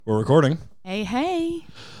We're recording. Hey.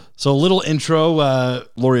 So a little intro.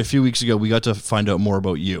 Lori, a few weeks ago, we got to find out more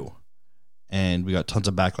about you. And we got tons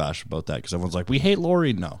of backlash about that because everyone's like, we hate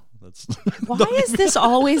Lori. No. Why is this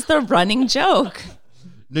always the running joke?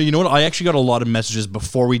 No, you know what? I actually got a lot of messages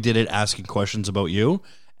before we did it asking questions about you.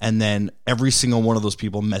 And then every single one of those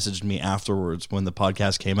people messaged me afterwards when the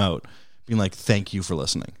podcast came out, being like, thank you for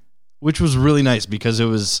listening. Which was really nice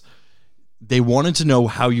because they wanted to know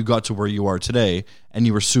how you got to where you are today, and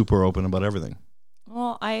you were super open about everything.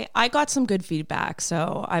 Well, I got some good feedback,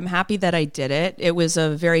 so I'm happy that I did it. It was a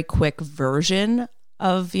very quick version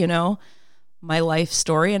of, my life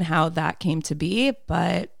story and how that came to be,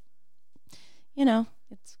 but,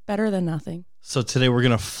 it's better than nothing. So today we're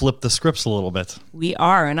going to flip the scripts a little bit. We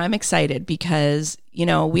are, and I'm excited because,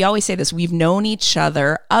 we always say this, we've known each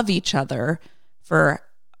other for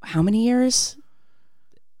how many years?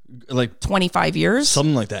 Like 25 years?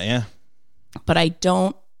 Something like that, yeah. But I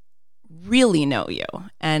don't really know you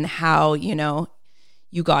and how,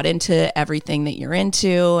 you got into everything that you're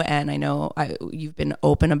into. And I know you've been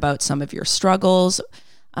open about some of your struggles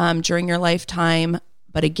during your lifetime.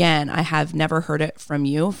 But again, I have never heard it from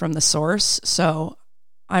you, from the source. So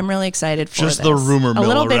I'm really excited for just this. The rumor mill a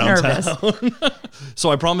little bit around nervous. Town. So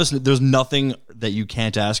I promise there's nothing that you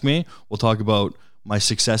can't ask me. We'll talk about my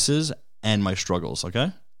successes and my struggles,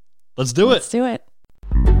 okay? Let's do Let's do it.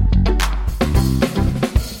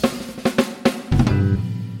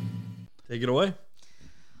 Take it away.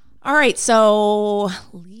 All right, so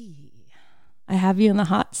Lee, I have you in the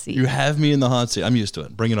hot seat. You have me in the hot seat. I'm used to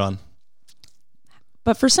it. Bring it on.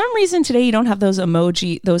 But for some reason today you don't have those heart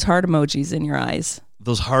emojis in your eyes.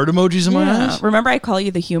 Those heart emojis in my eyes? Remember I call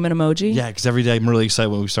you the human emoji? Yeah, because every day I'm really excited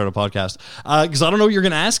when we start a podcast. Because I don't know what you're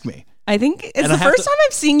going to ask me. I think it's the first time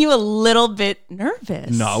I've seen you a little bit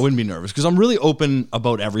nervous. No, I wouldn't be nervous because I'm really open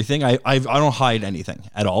about everything. I don't hide anything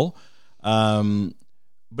at all.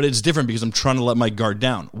 But it's different because I'm trying to let my guard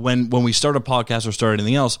down. When we start a podcast or start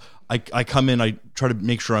anything else, I come in, I try to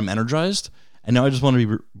make sure I'm energized, and now I just want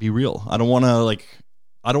to be real. I don't want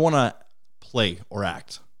to play or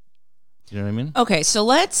act. You know what I mean? Okay, so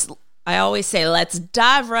let's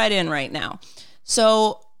dive right in right now.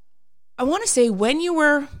 So I want to say, when you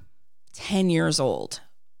were 10 years old,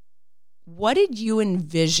 what did you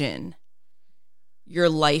envision your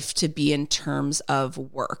life to be in terms of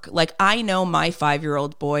work? Like, I know my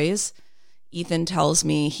 5-year-old boys. Ethan tells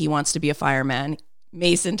me he wants to be a fireman.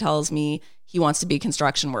 Mason tells me he wants to be a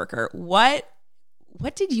construction worker. What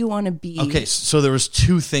did you want to be? Okay, so there was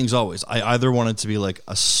two things always. I either wanted to be like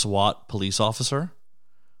a SWAT police officer,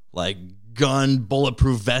 like gun,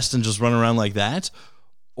 bulletproof vest, and just run around like that,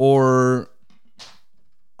 or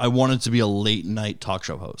I wanted to be a late night talk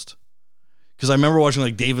show host. Because I remember watching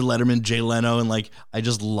like David Letterman, Jay Leno, and like I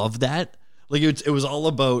just loved that. Like it was all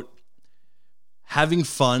about having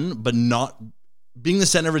fun, but not being the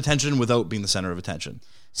center of attention without being the center of attention.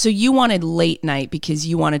 So you wanted late night because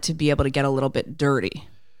you wanted to be able to get a little bit dirty.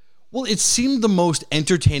 Well, it seemed the most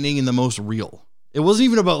entertaining and the most real. It wasn't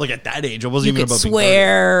even about, like, at that age, it wasn't even about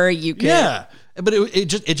swear, you could yeah, but it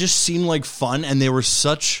just seemed like fun, and they were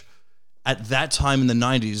such, at that time in the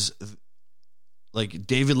 90s, like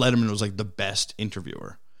David Letterman was like the best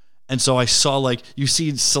interviewer. And so I saw, like, you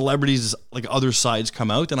see celebrities, like, other sides come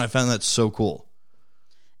out, and I found that so cool.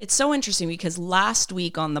 It's so interesting because last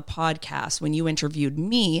week on the podcast, when you interviewed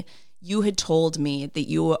me, you had told me that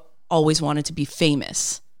you always wanted to be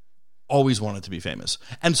famous. Always wanted to be famous.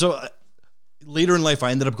 And so later in life, I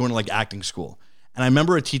ended up going to like acting school. And I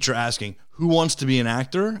remember a teacher asking, who wants to be an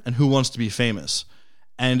actor and who wants to be famous?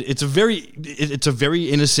 And it's a very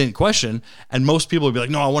innocent question. And most people would be like,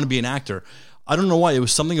 no, I want to be an actor. I don't know why. It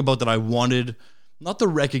was something about that I wanted, not the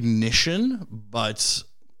recognition, but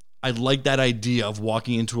I liked that idea of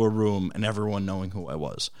walking into a room and everyone knowing who I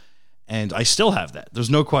was. And I still have that.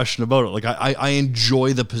 There's no question about it. Like I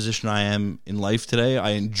enjoy the position I am in life today.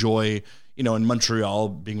 I enjoy, in Montreal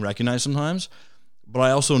being recognized sometimes. But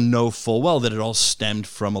I also know full well that it all stemmed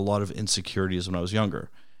from a lot of insecurities when I was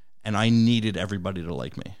younger. And I needed everybody to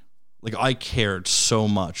like me. Like I cared so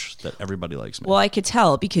much that everybody likes me. Well, I could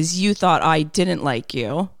tell because you thought I didn't like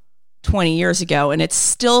you 20 years ago. And it's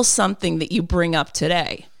still something that you bring up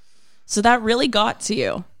today. So that really got to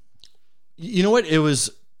you. You know what? It was,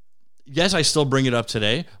 yes, I still bring it up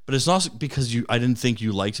today, but it's not because I didn't think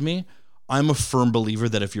you liked me. I'm a firm believer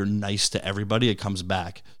that if you're nice to everybody, it comes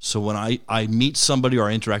back. So when I meet somebody or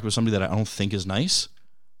I interact with somebody that I don't think is nice,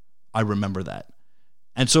 I remember that.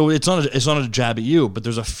 And so it's not a jab at you, but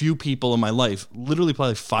there's a few people in my life, literally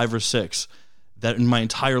probably 5 or 6, that in my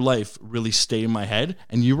entire life really stay in my head,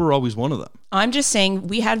 and you were always one of them. I'm just saying,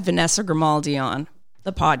 we had Vanessa Grimaldi on.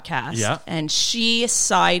 the podcast. Yeah. And she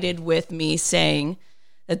sided with me saying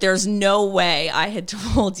that there's no way I had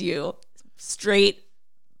told you straight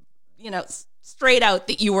out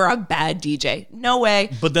that you were a bad DJ. No way.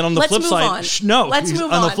 But then on the flip side, Let's move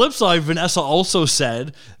on. On the flip side, Vanessa also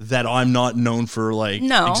said that I'm not known for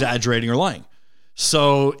exaggerating or lying.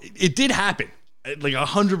 So it did happen. Like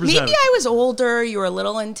 100%. Maybe I was older. You were a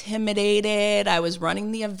little intimidated. I was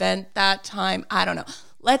running the event that time. I don't know.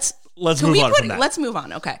 Let's move on from that. Let's move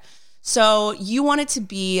on. Okay. So you wanted to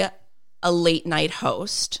be a late night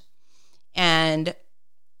host. And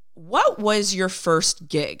what was your first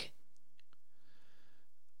gig?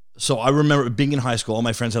 So I remember being in high school, all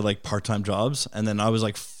my friends had like part-time jobs. And then I was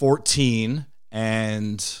like 14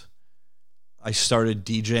 and I started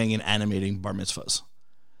DJing and animating bar mitzvahs.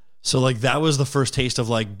 So like that was the first taste of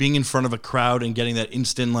like being in front of a crowd and getting that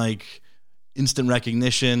instant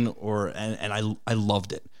recognition and I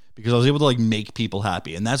loved it because I was able to like make people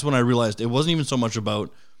happy. And that's when I realized it wasn't even so much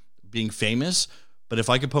about being famous, but if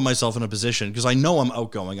I could put myself in a position, because I know I'm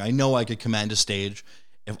outgoing, I know I could command a stage.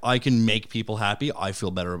 If I can make people happy, I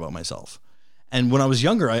feel better about myself. And when I was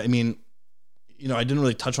younger, I mean, I didn't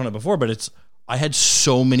really touch on it before, but I had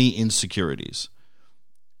so many insecurities.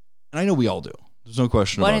 And I know we all do. There's no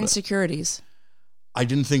question about it. What insecurities? I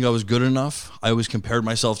didn't think I was good enough. I always compared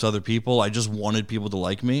myself to other people. I just wanted people to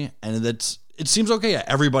like me. And it seems okay.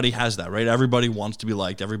 Everybody has that, right? Everybody wants to be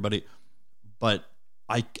liked. But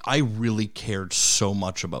I really cared so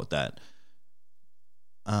much about that.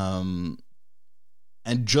 And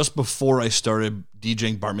just before I started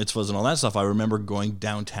DJing bar mitzvahs and all that stuff, I remember going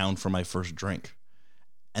downtown for my first drink.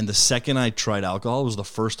 And the second I tried alcohol was the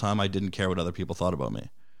first time I didn't care what other people thought about me.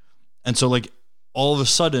 And so like all of a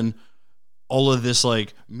sudden, all of this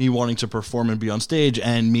like me wanting to perform and be on stage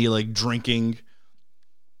and me like drinking,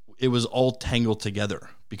 it was all tangled together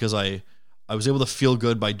because I was able to feel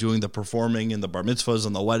good by doing the performing and the bar mitzvahs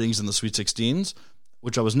and the weddings and the sweet 16s,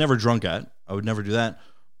 which I was never drunk at. I would never do that.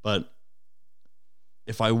 But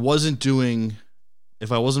if I wasn't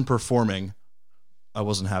performing, I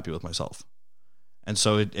wasn't happy with myself. And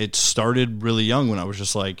so it started really young when I was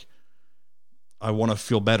just like, I want to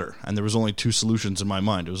feel better. And there was only two solutions in my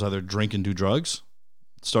mind. It was either drink and do drugs,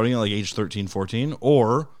 starting at like age 13, 14,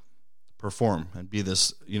 or perform and be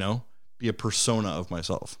this, be a persona of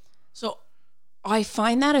myself. So I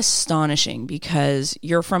find that astonishing because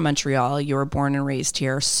you're from Montreal. You were born and raised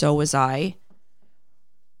here. So was I.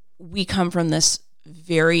 We come from this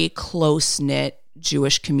very close-knit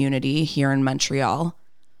Jewish community here in Montreal.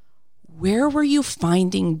 Where were you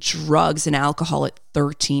finding drugs and alcohol at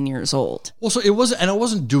 13 years old? Well, so I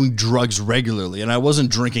wasn't doing drugs regularly and I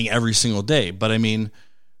wasn't drinking every single day. But I mean,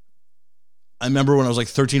 I remember when I was like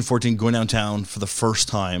 13, 14 going downtown for the first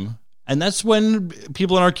time. And that's when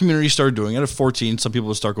people in our community started doing it. At 14, some people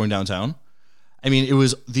would start going downtown. I mean, it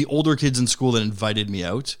was the older kids in school that invited me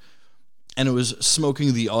out. And it was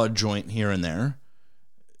smoking the odd joint here and there.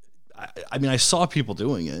 I mean, I saw people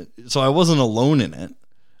doing it. So I wasn't alone in it.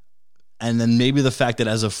 And then maybe the fact that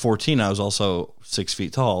as of 14, I was also 6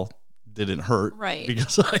 feet tall didn't hurt. Right.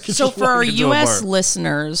 Because I could so just for our walk into U.S. a bar.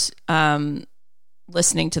 listeners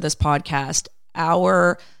listening to this podcast,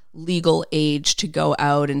 our legal age to go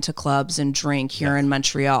out into clubs and drink here in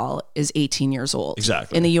Montreal is 18 years old.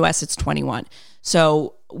 Exactly. In the U.S., it's 21.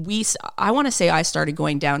 So I want to say I started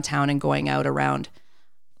going downtown and going out around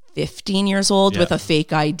 15 years old with a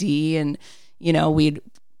fake ID. And,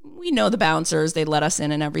 we know the bouncers, they let us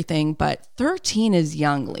in and everything, but 13 is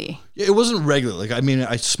youngly. Yeah, it wasn't regular. Like, I mean,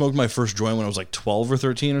 I smoked my first joint when I was like 12 or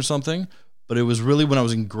 13 or something, but it was really when I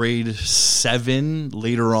was in grade 7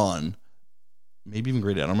 later on, maybe even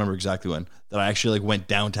grade 8, I don't remember exactly when, that I actually like went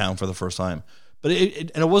downtown for the first time. But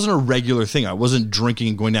it wasn't a regular thing. I wasn't drinking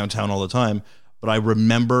and going downtown all the time, but I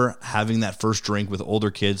remember having that first drink with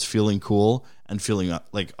older kids, feeling cool and feeling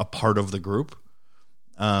like a part of the group.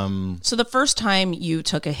 So the first time you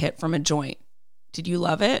took a hit from a joint, did you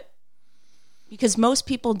love it? Because most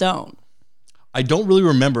people don't. I don't really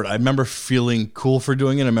remember it. I remember feeling cool for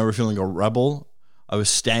doing it. I remember feeling a rebel. I was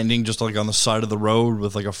standing just like on the side of the road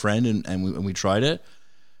with like a friend and we tried it.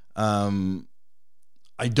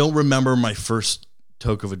 I don't remember my first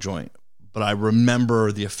toke of a joint, but I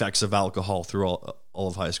remember the effects of alcohol through all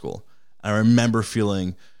of high school. I remember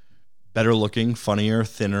feeling better looking, funnier,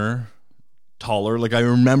 thinner, taller. Like I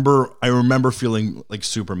remember feeling like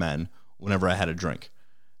Superman whenever I had a drink.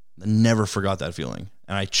 I never forgot that feeling.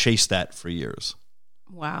 And I chased that for years.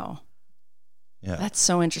 Wow. Yeah. That's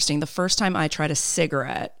so interesting. The first time I tried a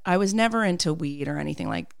cigarette, I was never into weed or anything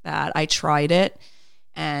like that. I tried it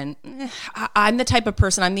and I'm the type of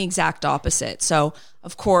person, I'm the exact opposite. So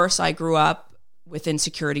of course I grew up with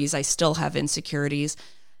insecurities. I still have insecurities.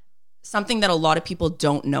 Something that a lot of people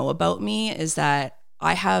don't know about me is that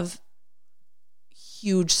I have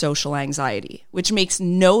huge social anxiety, which makes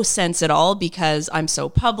no sense at all because I'm so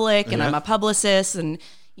public and I'm a publicist, and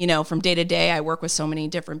from day to day I work with so many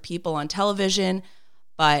different people on television.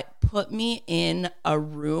 But put me in a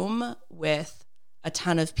room with a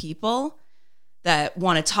ton of people that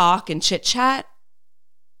want to talk and chit chat,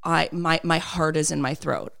 my heart is in my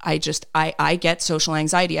throat. I get social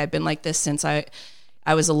anxiety. I've been like this since I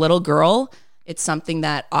was a little girl. It's something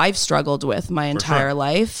that I've struggled with my entire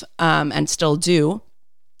life, and still do.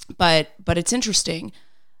 But it's interesting.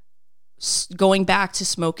 Going back to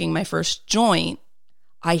smoking my first joint,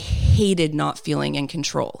 I hated not feeling in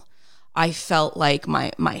control. I felt like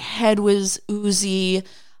my head was oozy.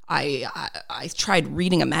 I tried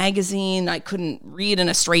reading a magazine. I couldn't read in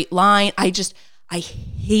a straight line. I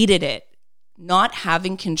hated it. Not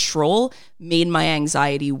having control made my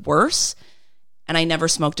anxiety worse, and I never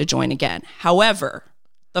smoked a joint again. However,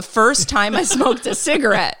 the first time I smoked a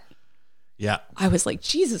cigarette, I was like,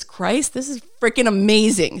 Jesus Christ, this is freaking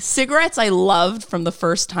amazing. Cigarettes I loved from the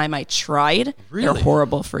first time I tried. Really? They're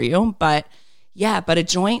horrible for you, but a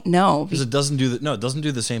joint, no. Because it doesn't do it doesn't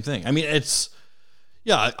do the same thing. I mean,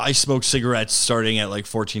 I smoked cigarettes starting at like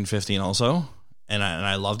 14, 15 also, and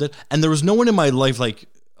I loved it. And there was no one in my life like,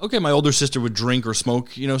 okay, my older sister would drink or smoke,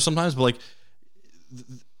 sometimes, but like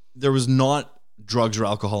there was not drugs or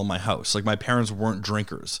alcohol in my house. Like my parents weren't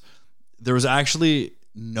drinkers. There was actually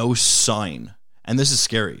no sign, and this is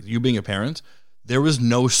scary, you being a parent, there was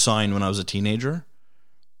no sign when I was a teenager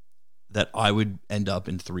that I would end up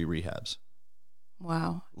in 3 rehabs.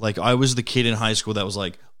 Wow. Like I was the kid in high school that was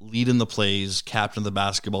like leading the plays, captain of the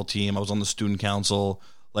basketball team. I was on the student council.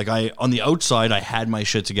 Like on the outside, I had my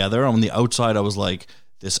shit together. On the outside, I was like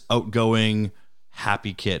this outgoing,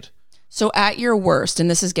 happy kid. So at your worst, and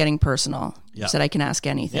this is getting personal, you said I can ask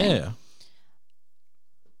anything. Yeah.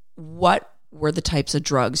 What were the types of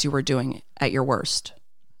drugs you were doing at your worst?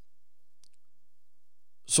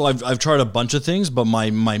 So I've tried a bunch of things, but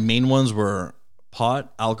my main ones were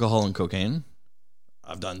pot, alcohol, and cocaine.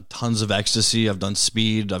 I've done tons of ecstasy. I've done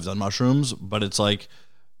speed. I've done mushrooms. But it's like,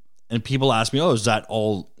 and people ask me, oh, is that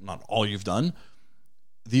all, not all you've done?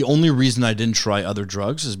 The only reason I didn't try other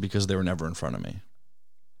drugs is because they were never in front of me.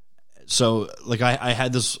 So like I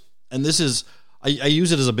had this, and this is, I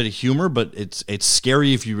use it as a bit of humor, but it's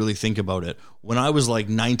scary if you really think about it. When I was like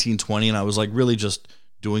 19, 20, and I was like really just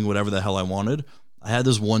doing whatever the hell I wanted, I had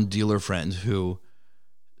this one dealer friend who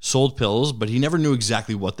sold pills, but he never knew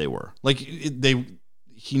exactly what they were. Like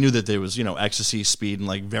he knew that there was, ecstasy, speed, and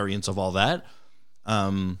like variants of all that.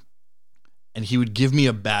 And he would give me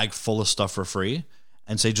a bag full of stuff for free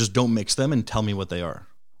and say, just don't mix them and tell me what they are.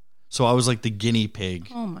 So I was like the guinea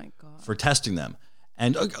pig for testing them.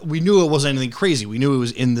 And we knew it wasn't anything crazy. We knew it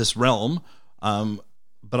was in this realm.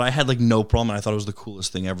 But I had like no problem. And I thought it was the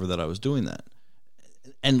coolest thing ever that I was doing that.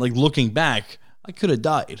 And like looking back, I could have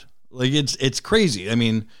died. Like it's crazy. I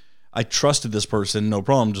mean, I trusted this person, no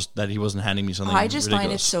problem, just that he wasn't handing me something I just ridiculous.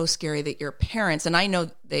 find it so scary that your parents, and I know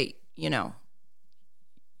they,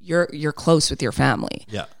 you're close with your family.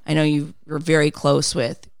 Yeah. I know you're very close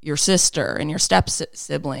with your sister and your step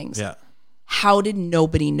siblings. Yeah. How did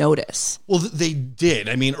nobody notice? Well, they did.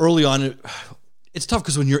 I mean, early on, it's tough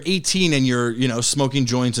because when you're 18 and you're, smoking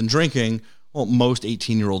joints and drinking, well, most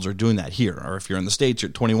 18-year-olds are doing that here. Or if you're in the States,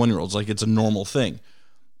 you're 21-year-olds. Like, it's a normal thing.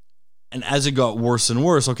 And as it got worse and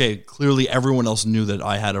worse, okay, clearly everyone else knew that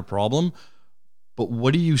I had a problem. But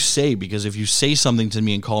what do you say? Because if you say something to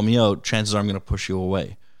me and call me out, chances are I'm going to push you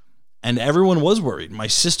away. And everyone was worried. My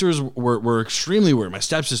sisters were extremely worried. My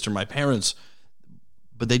stepsister, my parents,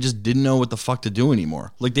 but they just didn't know what the fuck to do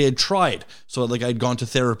anymore. Like they had tried. So like I'd gone to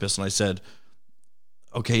therapists and I said,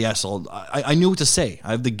 okay, yes, I knew what to say.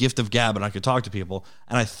 I have the gift of gab and I could talk to people.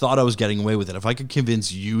 And I thought I was getting away with it. If I could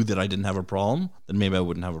convince you that I didn't have a problem, then maybe I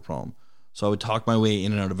wouldn't have a problem. So I would talk my way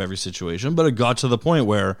in and out of every situation. But it got to the point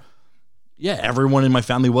where, yeah, everyone in my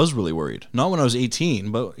family was really worried. Not when I was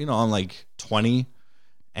 18, but I'm like 20.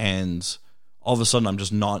 And all of a sudden I'm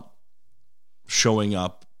just not showing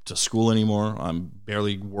up to school anymore. I'm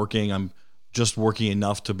barely working. I'm just working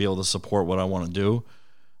enough to be able to support what I want to do.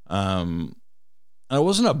 And I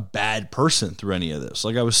wasn't a bad person through any of this.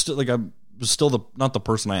 Like I was still not the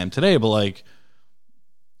person I am today, but like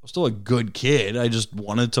I was still a good kid. I just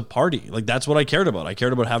wanted to party. Like that's what I cared about. I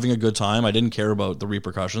cared about having a good time. I didn't care about the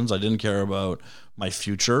repercussions. I didn't care about my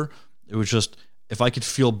future. It was just if I could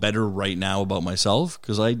feel better right now about myself,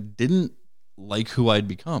 because I didn't like who I'd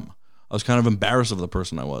become. I was kind of embarrassed of the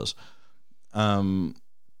person I was. But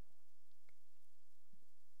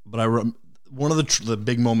one of the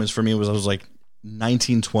big moments for me was I was like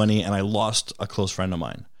 19, 20, and I lost a close friend of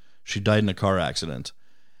mine. She died in a car accident.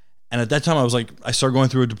 And at that time, I was like, I started going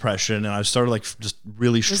through a depression, and I started like just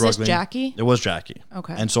really struggling. Was this Jackie? It was Jackie.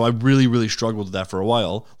 Okay. And so I really, really struggled with that for a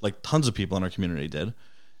while, like tons of people in our community did.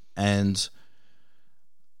 And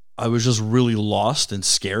I was just really lost and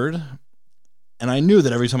scared. And I knew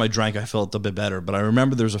that every time I drank, I felt a bit better. But I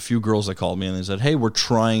remember there was a few girls that called me and they said, hey, we're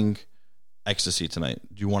trying ecstasy tonight.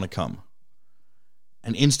 Do you want to come?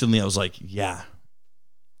 And instantly I was like, yeah.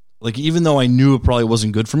 Like, even though I knew it probably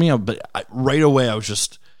wasn't good for me, right away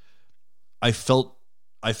I felt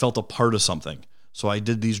a part of something. So I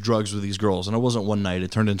did these drugs with these girls, and it wasn't one night.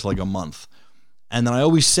 It turned into like a month. And then I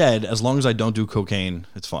always said, as long as I don't do cocaine,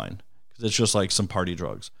 it's fine, because it's just like some party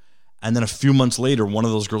drugs. And then a few months later, one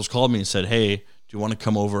of those girls called me and said, hey, do you want to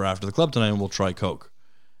come over after the club tonight and we'll try coke?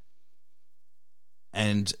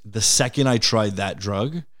 And the second I tried that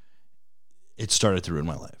drug, it started to ruin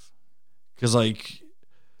my life. Because like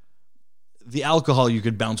the alcohol, you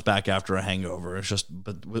could bounce back after a hangover. It's just,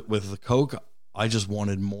 but with the coke, I just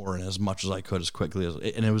wanted more and as much as I could as quickly as,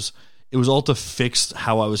 and it was all to fix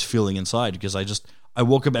how I was feeling inside, because I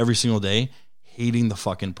woke up every single day hating the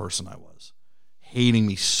fucking person I was, hating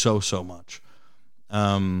me so much.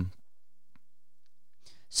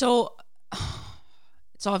 So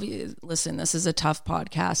it's obvious, listen, this is a tough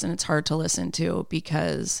podcast and it's hard to listen to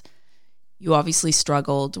because you obviously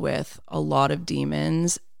struggled with a lot of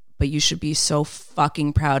demons, but you should be so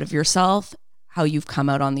fucking proud of yourself, how you've come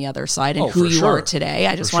out on the other side and who you are today.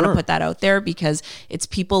 I just want to put that out there because it's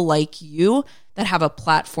people like you that have a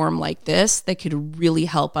platform like this that could really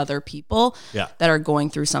help other people that are going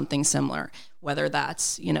through something similar, whether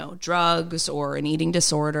that's, drugs or an eating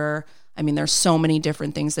disorder. I mean, there's so many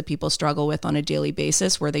different things that people struggle with on a daily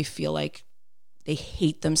basis where they feel like they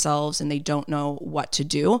hate themselves and they don't know what to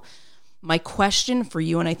do. My question for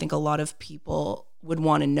you, and I think a lot of people would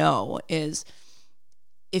want to know, is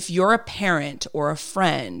if you're a parent or a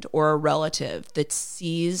friend or a relative that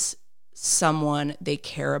sees someone they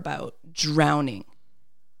care about drowning,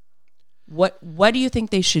 what do you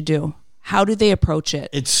think they should do? How do they approach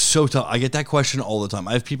it? It's so tough. I get that question all the time.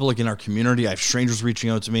 I have people like in our community, I have strangers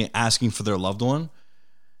reaching out to me asking for their loved one.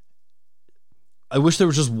 I wish there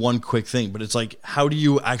was just one quick thing, but it's like, how do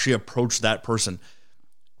you actually approach that person?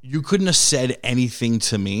 You couldn't have said anything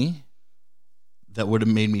to me that would have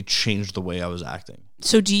made me change the way I was acting.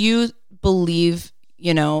 So do you believe,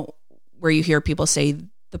 where you hear people say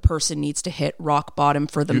the person needs to hit rock bottom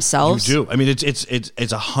for themselves? You do. I mean, it's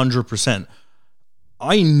 100%.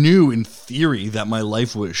 I knew in theory that my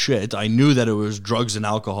life was shit. I knew that it was drugs and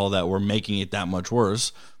alcohol that were making it that much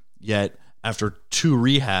worse. Yet after 2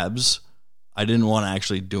 rehabs, I didn't want to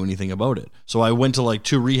actually do anything about it. So I went to like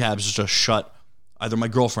 2 rehabs just to shut either my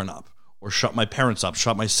girlfriend up or shut my parents up,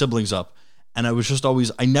 shut my siblings up. And I was just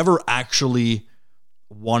always, I never actually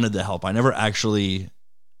wanted to help. I never actually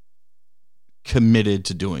committed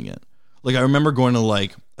to doing it. Like, I remember going to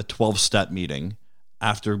like a 12-step meeting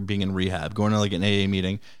after being in rehab, going to like an AA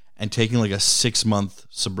meeting and taking like a 6-month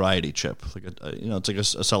sobriety chip. Like it's like a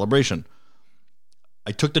celebration.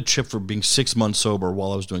 I took the chip for being 6 months sober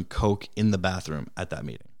while I was doing coke in the bathroom at that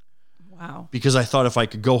meeting. Wow. Because I thought if I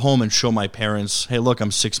could go home and show my parents, hey, look,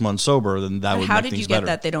 I'm 6 months sober, then that would make things better. How did you get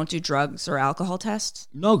that they don't do drugs or alcohol tests?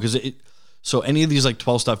 No, because so any of these like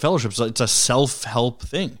 12-step fellowships, it's a self-help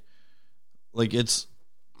thing. Like it's...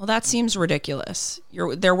 Well, that seems ridiculous.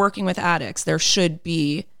 They're working with addicts. There should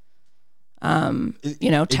be,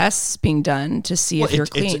 tests being done to see if you're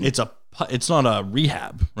clean. It's not a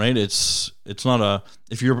rehab, right? It's not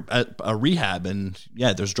if you're at a rehab and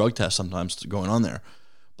there's drug tests sometimes going on there.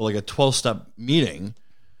 But like a 12-step meeting,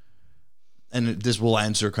 and this will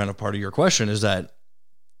answer kind of part of your question, is that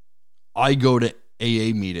I go to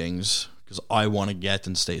AA meetings because I want to get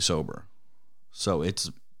and stay sober. So it's,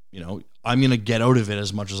 I'm going to get out of it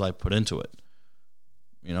as much as I put into it.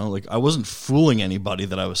 Like I wasn't fooling anybody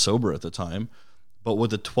that I was sober at the time, but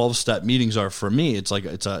what the 12-step meetings are for me, it's like,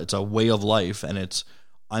 it's a way of life. And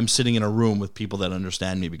I'm sitting in a room with people that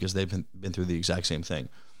understand me because they've been through the exact same thing.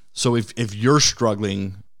 So if you're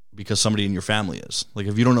struggling because somebody in your family is, like,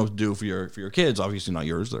 if you don't know what to do for your kids, obviously not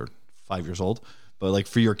yours, they're 5 years old, but like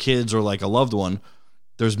for your kids or like a loved one,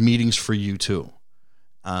 there's meetings for you too.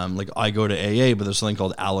 Like I go to AA, but there's something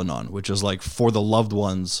called Al-Anon, which is like for the loved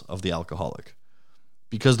ones of the alcoholic,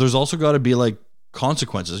 because there's also got to be like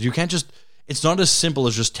consequences. You can't just, it's not as simple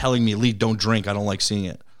as just telling me, Lee, don't drink. I don't like seeing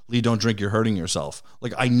it. Lee, don't drink. You're hurting yourself.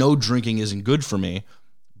 Like, I know drinking isn't good for me,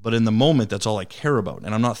 but in the moment, that's all I care about.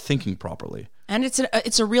 And I'm not thinking properly. And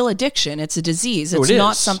it's a real addiction. It's a disease. Oh, It's it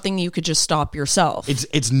not is. something you could just stop yourself.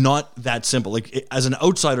 It's not that simple. Like as an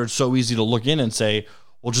outsider, it's so easy to look in and say,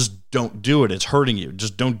 well, just don't do it. It's hurting you.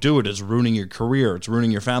 Just don't do it. It's ruining your career. It's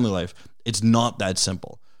ruining your family life. It's not that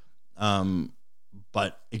simple.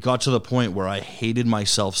 But it got to the point where I hated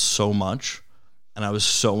myself so much, and I was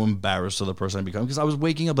so embarrassed of the person I become, because I was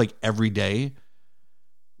waking up like every day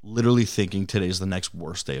literally thinking today's the next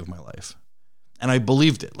worst day of my life. And I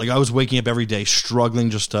believed it. Like I was waking up every day struggling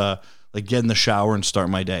just to like get in the shower and start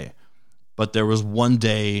my day. But there was one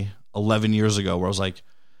day 11 years ago where I was like,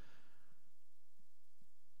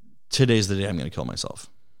 today's the day I'm going to kill myself.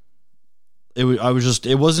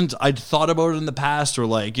 It wasn't, I'd thought about it in the past, or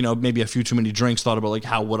like, you know, maybe a few too many drinks, thought about like,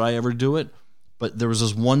 how would I ever do it? But there was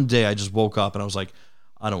this one day I just woke up and I was like,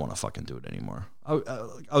 I don't want to fucking do it anymore. I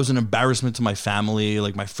was an embarrassment to my family.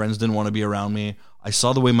 Like my friends didn't want to be around me. I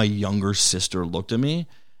saw the way my younger sister looked at me,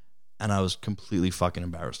 and I was completely fucking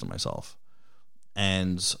embarrassed of myself.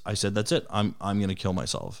 And I said, that's it. I'm going to kill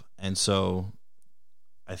myself. And so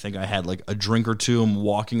I think I had like a drink or two. I'm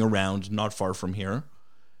walking around not far from here,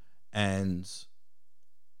 and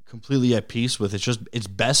completely at peace with it's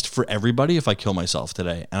best for everybody if I kill myself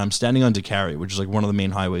today. And I'm standing on DeCarry, which is like one of the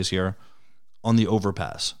main highways here, on the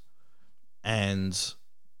overpass. And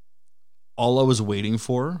all I was waiting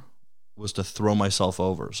for was to throw myself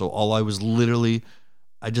over. So I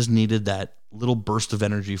just needed that little burst of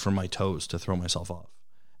energy from my toes to throw myself off.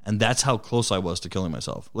 And that's how close I was to killing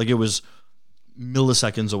myself. Like it was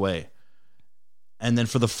milliseconds away. And then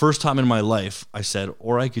for the first time in my life, I said,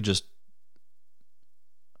 or I could just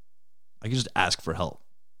ask for help.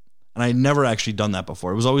 And I had never actually done that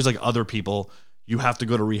before. It was always like other people, you have to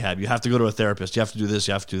go to rehab, you have to go to a therapist, you have to do this,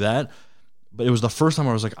 you have to do that. But it was the first time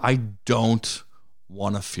I was like, I don't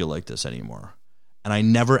want to feel like this anymore. And I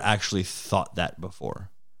never actually thought that before.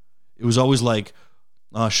 It was always like,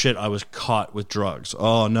 oh shit, I was caught with drugs.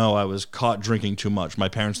 Oh no, I was caught drinking too much. My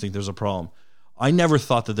parents think there's a problem. I never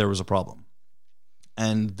thought that there was a problem.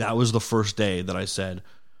 And that was the first day that I said,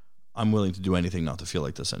 I'm willing to do anything not to feel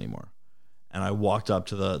like this anymore. And I walked up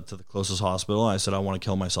to the closest hospital. And I said, I want to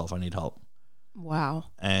kill myself. I need help. Wow.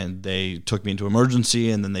 And they took me into emergency,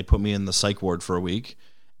 and then they put me in the psych ward for a week.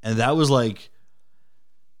 And that was like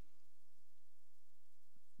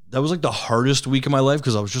the hardest week of my life,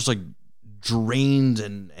 because I was just like drained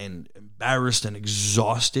and embarrassed and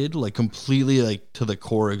exhausted, like completely like to the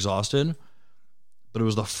core exhausted. But it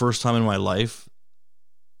was the first time in my life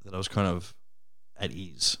that I was kind of at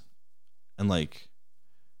ease and like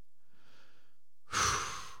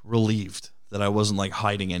relieved that I wasn't like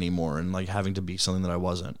hiding anymore and like having to be something that I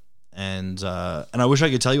wasn't. And I wish I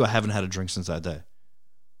could tell you I haven't had a drink since that day.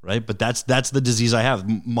 Right? But that's the disease I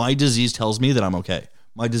have. My disease tells me that I'm okay.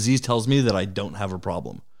 My disease tells me that I don't have a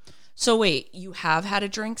problem. So wait, you have had a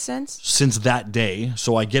drink since? Since that day.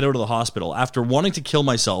 So I get out of the hospital after wanting to kill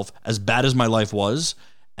myself, as bad as my life was,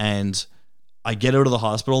 and I get out of the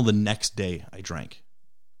hospital. The next day I drank.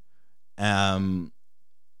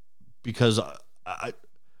 Because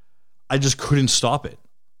I just couldn't stop it.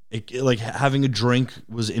 Like having a drink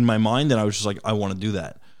was in my mind, and I was just like, I want to do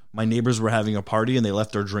that. My neighbors were having a party and they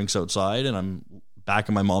left their drinks outside, and I'm back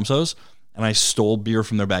in my mom's house, and I stole beer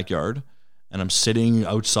from their backyard, and I'm sitting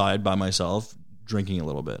outside by myself drinking a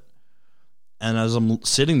little bit. And as I'm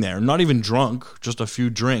sitting there, not even drunk, just a few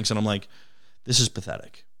drinks, and I'm like, this is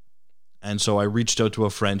pathetic. And so I reached out to a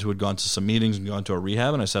friend who had gone to some meetings and gone to a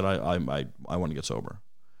rehab, and I said, I want to get sober.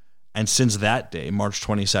 And since that day, March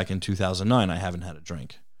 22nd, 2009, I haven't had a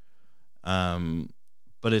drink.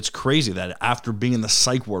 But it's crazy that after being in the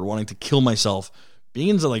psych ward, wanting to kill myself, being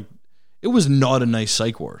into like, it was not a nice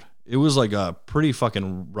psych ward. It was like a pretty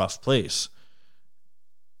fucking rough place.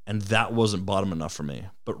 And that wasn't bottom enough for me.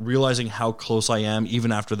 But realizing how close I am,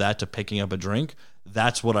 even after that, to picking up a drink,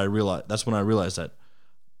 that's what I realized. That's when I realized that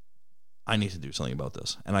I need to do something about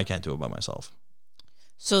this, and I can't do it by myself.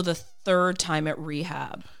 So the third time at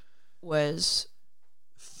rehab was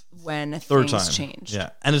when Third things time changed. Yeah.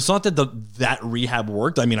 And it's not that that rehab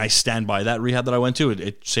worked. I mean, I stand by that rehab that I went to.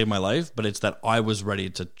 It saved my life, but it's that I was ready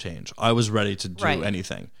to change. I was ready to do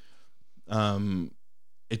anything.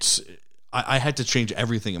 I had to change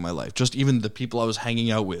everything in my life. Just even the people I was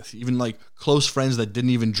hanging out with, even like close friends that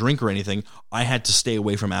didn't even drink or anything, I had to stay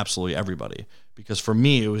away from absolutely everybody. Because for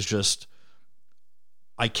me, it was just,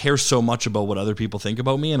 I care so much about what other people think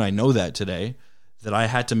about me, and I know that today, that I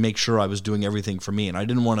had to make sure I was doing everything for me. And I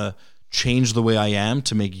didn't want to change the way I am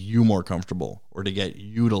to make you more comfortable or to get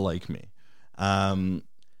you to like me. And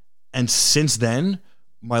since then,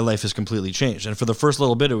 my life has completely changed. And for the first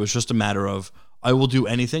little bit, it was just a matter of, I will do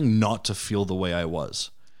anything not to feel the way I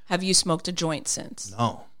was. Have you smoked a joint since?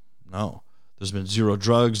 No. There's been zero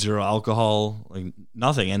drugs, zero alcohol, like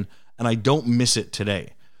nothing. And I don't miss it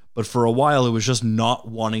today. But for a while, it was just not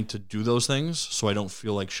wanting to do those things so I don't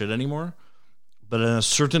feel like shit anymore. But at a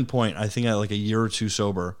certain point, I think at like a year or two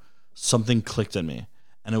sober, something clicked in me.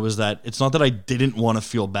 And it was that it's not that I didn't want to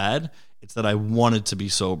feel bad. It's that I wanted to be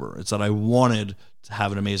sober. It's that I wanted to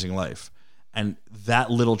have an amazing life. And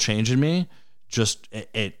that little change in me, just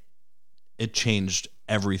it changed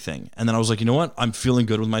everything. And then I was like, you know what? I'm feeling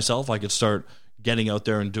good with myself. I could start getting out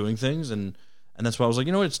there and doing things. And that's why I was like,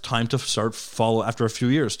 you know what? It's time to after a few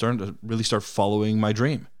years, starting to really start following my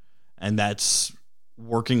dream. And that's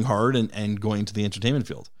working hard and going to the entertainment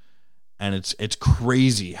field. And it's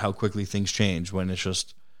crazy how quickly things change when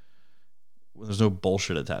there's no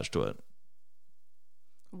bullshit attached to it.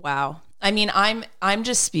 Wow. I mean, I'm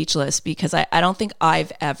just speechless because I don't think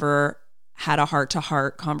I've ever had a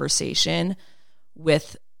heart-to-heart conversation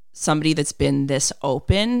with somebody that's been this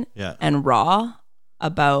open and raw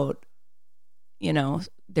about,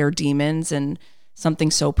 their demons and something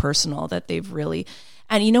so personal that they've really...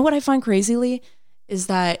 And you know what I find crazily is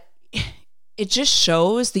that it just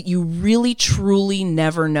shows that you really, truly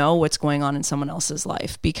never know what's going on in someone else's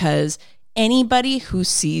life, because anybody who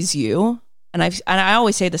sees you, and I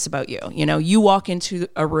always say this about you, you walk into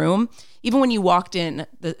a room, even when you walked in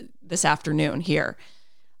this afternoon here,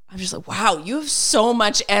 I'm just like, wow, you have so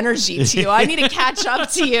much energy to you. I need to catch up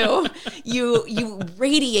to you. You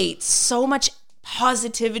radiate so much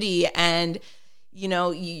positivity, and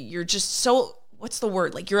you're just so, what's the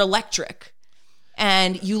word? Like, you're electric.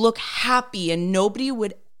 And you look happy, and nobody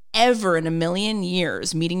would ever in a million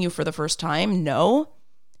years meeting you for the first time know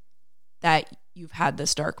that you've had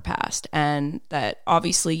this dark past, and that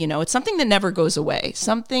obviously, it's something that never goes away.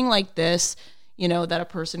 Something like this, that a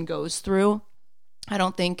person goes through, I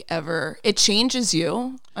don't think ever, it changes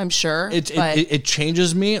you, I'm sure. It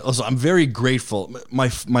changes me. Also, I'm very grateful.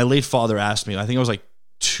 My late father asked me, I think I was like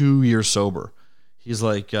 2 years sober. He's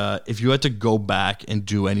like, if you had to go back and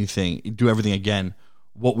do everything again,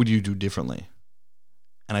 what would you do differently?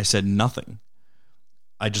 And I said, nothing.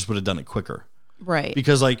 I just would have done it quicker. Right.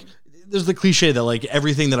 Because like, there's the cliche that like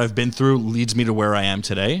everything that I've been through leads me to where I am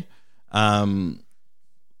today. But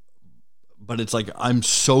it's like, I'm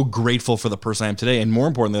so grateful for the person I am today. And more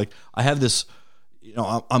importantly, like I have this,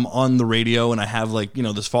 I'm on the radio and I have like,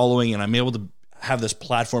 this following, and I'm able to have this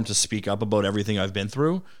platform to speak up about everything I've been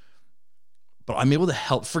through. But I'm able to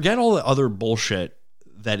help, forget all the other bullshit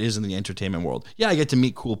that is in the entertainment world. Yeah, I get to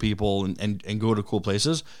meet cool people and go to cool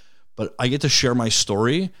places, but I get to share my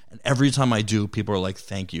story. And every time I do, people are like,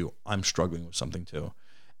 thank you. I'm struggling with something too.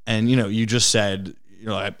 And, you just said,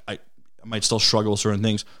 I might still struggle with certain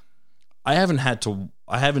things. I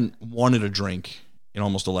haven't wanted a drink in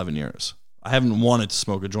almost 11 years. I haven't wanted to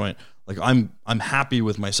smoke a joint. Like I'm happy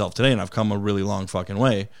with myself today, and I've come a really long fucking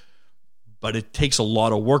way. But it takes a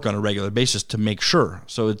lot of work on a regular basis to make sure.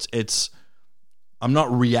 So I'm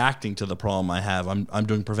not reacting to the problem I have. I'm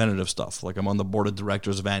doing preventative stuff. Like I'm on the board of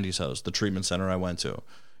directors of Andy's House, the treatment center I went to.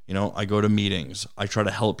 I go to meetings. I try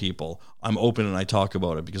to help people. I'm open and I talk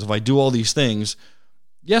about it, because if I do all these things,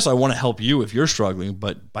 yes, I want to help you if you're struggling,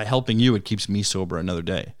 but by helping you, it keeps me sober another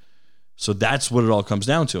day. So that's what it all comes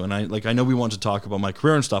down to. And I know we want to talk about my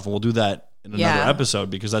career and stuff, and we'll do that in another episode,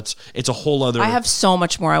 because it's a whole other... I have so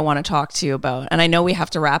much more I want to talk to you about. And I know we have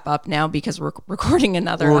to wrap up now because we're recording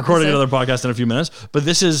another podcast in a few minutes. But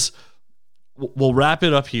we'll wrap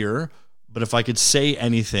it up here. But if I could say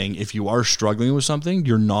anything, if you are struggling with something,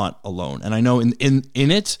 you're not alone. And I know in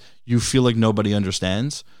it, you feel like nobody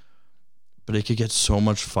understands, but it could get so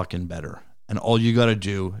much fucking better. And all you got to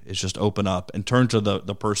do is just open up and turn to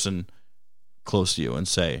the person close to you and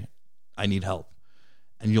say, I need help.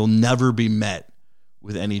 And you'll never be met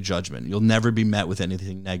with any judgment. You'll never be met with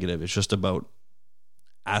anything negative. It's just about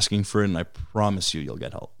asking for it, and I promise you'll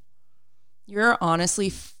get help. You're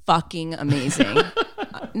honestly fucking amazing.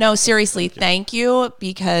 No, seriously, thank you,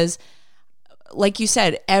 because like you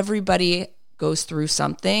said, everybody goes through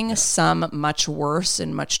something, some much worse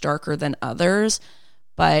and much darker than others.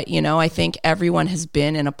 But, I think everyone has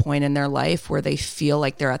been in a point in their life where they feel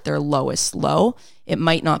like they're at their lowest low. It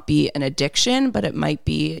might not be an addiction, but it might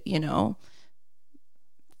be,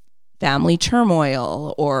 family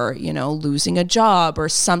turmoil or, losing a job or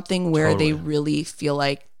something where they really feel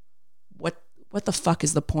like, what the fuck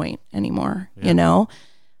is the point anymore,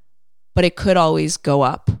 But it could always go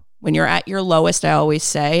up. When you're at your lowest, I always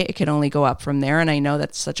say it can only go up from there. And I know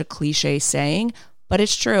that's such a cliche saying, but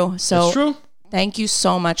it's true. So it's true. Thank you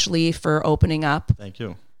so much, Lee, for opening up. Thank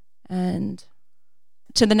you. And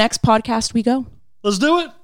to the next podcast we go. Let's do it.